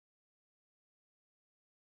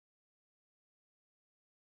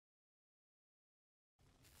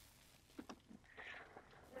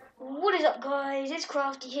What is up, guys? It's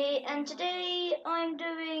Crafty here, and today I'm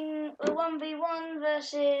doing a 1v1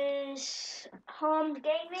 versus Harmed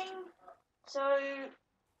Gaming. So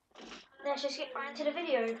let's just get right into the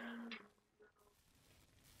video.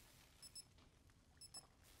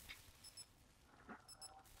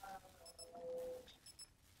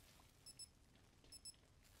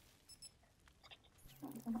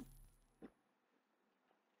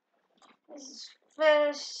 This is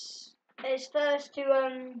first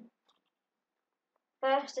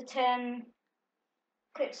to 10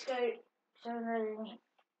 quick scope. So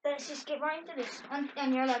let's just get right into this.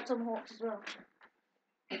 And you're like tomahawks as well.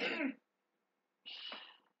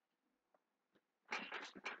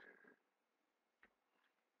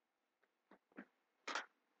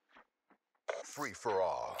 Free for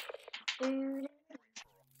all. Actually,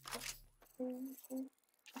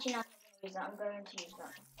 no, I'm going to use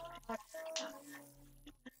that.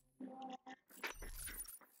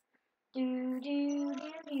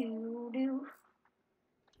 Do.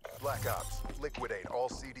 Black Ops, liquidate all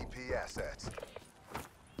CDP assets.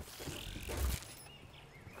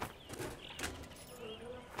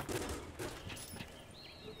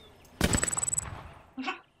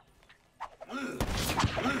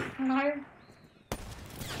 No.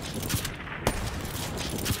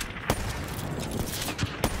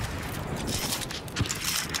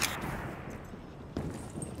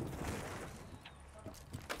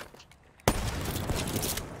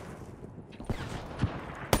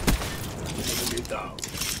 Enemy down.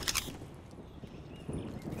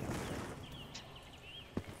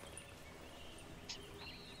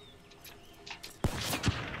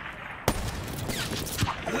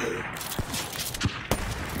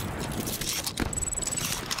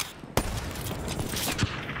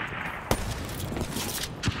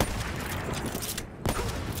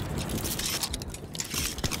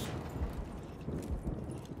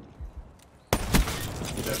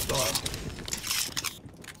 Left arm.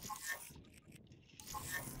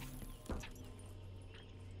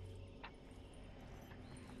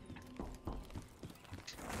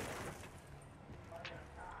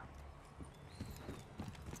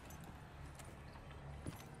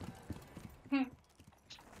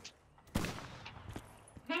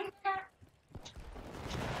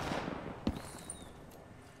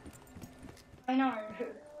 I know.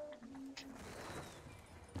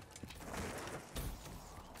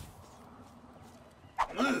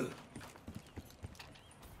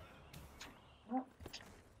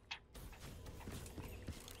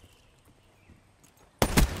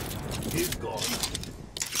 He's gone.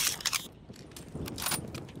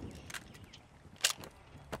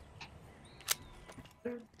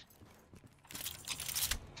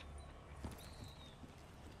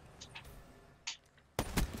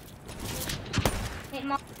 It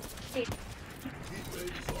might be. Heat wave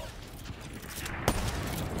is off.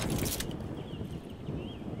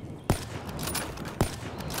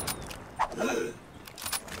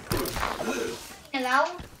 Hello?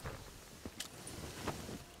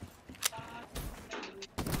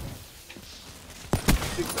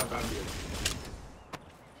 Six abandoned.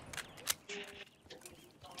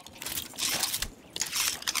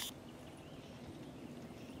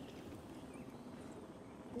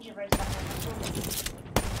 We should raise that one.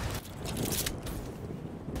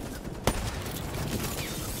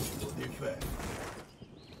 No defense.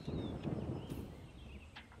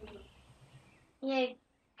 Yeah,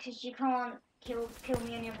 because you can't kill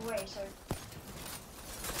me any other way, so.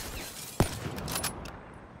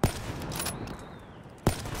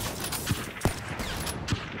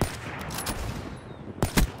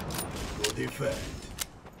 No defense.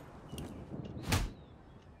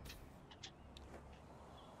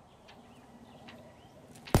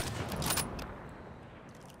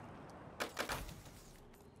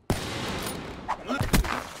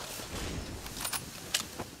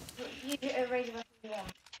 You raise it if you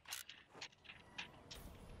want.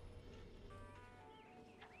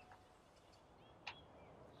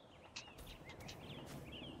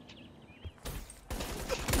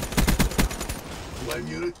 Flame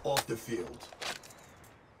unit off the field.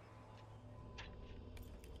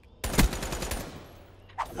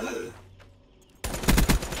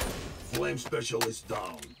 Flame specialist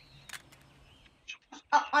down.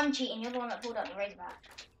 Oh, I'm cheating, you're the one that pulled out the razorback.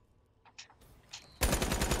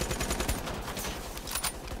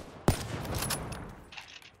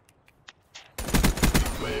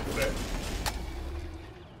 Wave left.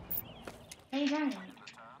 No, you don't.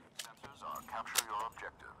 Sensors are capture your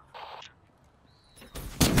objective.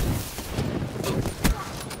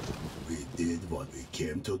 We did what we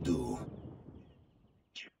came to do.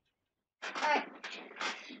 Alright.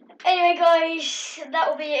 Anyway, guys, that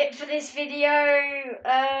will be it for this video.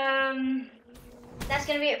 That's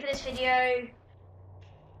gonna be it for this video.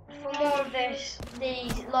 For more of this,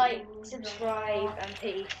 please like, subscribe, and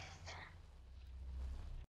peace.